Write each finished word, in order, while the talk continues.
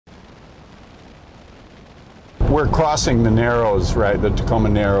We're crossing the Narrows, right, the Tacoma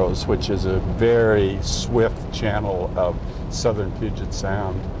Narrows, which is a very swift channel of southern Puget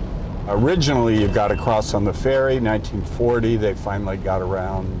Sound. Originally, you got across on the ferry. 1940, they finally got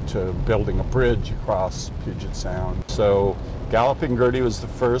around to building a bridge across Puget Sound. So Galloping Gertie was the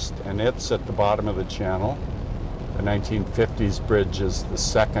first, and it's at the bottom of the channel. The 1950s bridge is the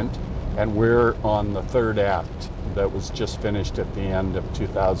second, and we're on the third act that was just finished at the end of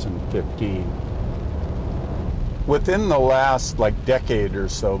 2015. Within the last decade or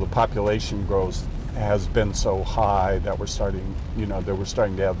so, the population growth has been so high that we're starting, that we're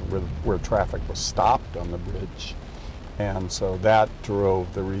starting to have where traffic was stopped on the bridge. And so that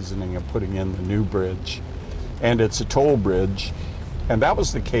drove the reasoning of putting in the new bridge. And it's a toll bridge. And that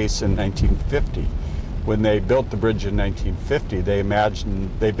was the case in 1950. When they built the bridge in 1950,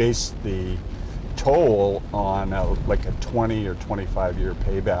 they based the toll on a 20 or 25 year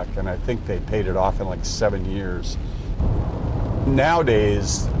payback, and I think they paid it off in 7 years.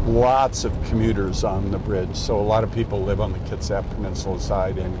 Nowadays, lots of commuters on the bridge, so a lot of people live on the Kitsap Peninsula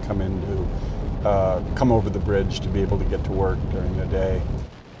side and come over the bridge to be able to get to work during the day.